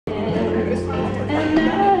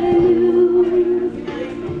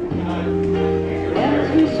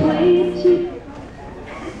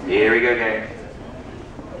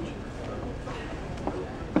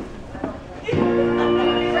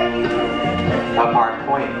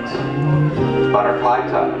right. Butterfly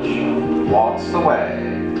touch. Waltz away.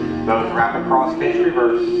 Both rapid cross face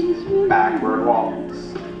reverse. Backward waltz.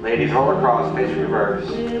 Ladies roll across face reverse.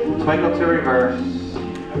 Twinkle to reverse.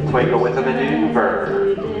 Twinkle with a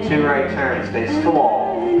maneuver. 2 right turns face to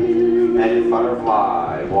wall. And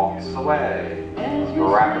butterfly. Waltz away.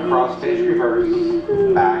 Rapid cross face reverse.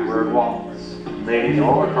 Backward waltz. Ladies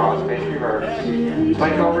roll across face reverse.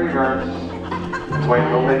 Twinkle reverse.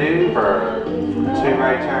 Twinkle maneuver. 2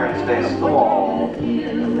 right turns face to wall.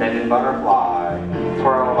 And in butterfly.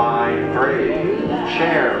 Twirl line 3.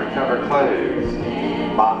 Share, recover, close.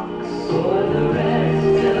 Box.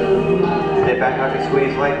 Dip back, hug and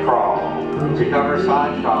squeeze, leg crawl. Recover,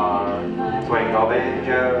 sidecar. Twinkle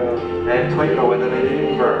banjo. And twinkle with a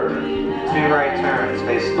maneuver. 2 right turns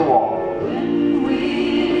face the wall.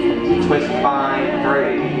 Twist spine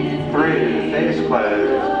 3. Through, face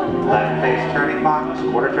closed. Left face turning box,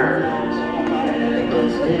 quarter turns.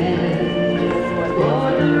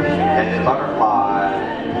 And then butterfly.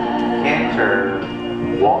 Canter.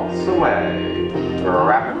 Waltz away.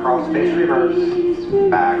 Rapid cross face reverse.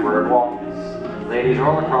 Backward waltz. Ladies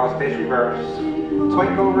roll across face reverse.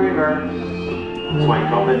 Twinkle reverse.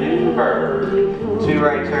 Twinkle maneuver. 2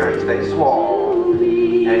 right turns face wall.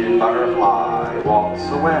 And in butterfly. Waltz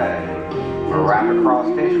away. Rapid cross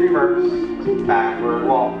face reverse. Backward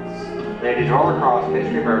waltz. Ladies roll across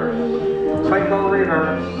face reverse. Twinkle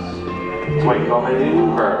reverse. Twinkle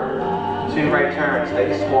maneuver. 2 right turns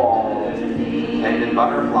face wall. And in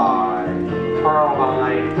butterfly. Twirl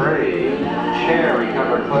line 3. Share,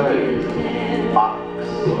 recover, close. Box.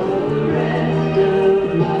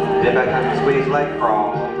 Dip back, hug and squeeze, leg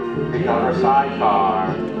crawl. Recover,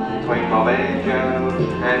 sidecar. Twinkle banjo.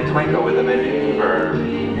 And twinkle with a maneuver. 2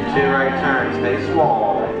 right turns face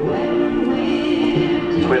wall.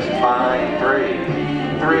 Twist spine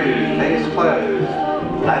 3. Through, face closed.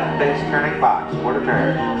 Left face turning box, quarter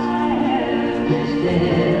turns.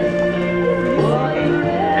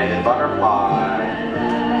 And then butterfly.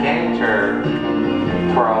 Canter.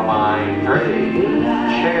 Twirl line 3.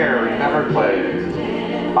 Share, recover, close.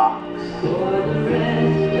 Box.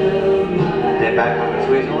 Dip back, hug and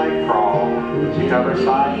squeeze, and leg crawl. Recover,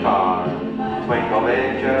 sidecar. Twinkle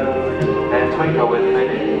banjo. And twinkle with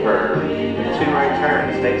maneuver. 2 right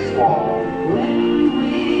turns, face wall.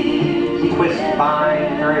 Twist spine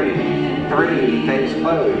 3. Through, face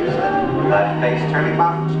closed. Left face turning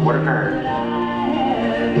box, quarter turn.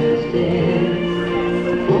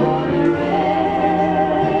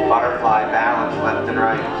 Butterfly balance left and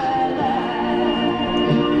right.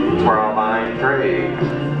 Twirl line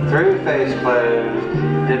 3. Through, face closed.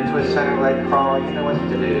 Dip twist center leg crawl. You know what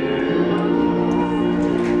to do.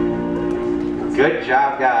 Good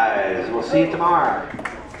job, guys. We'll see you tomorrow.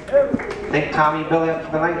 Think Tommy and Billy up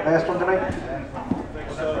for the night, last one tonight?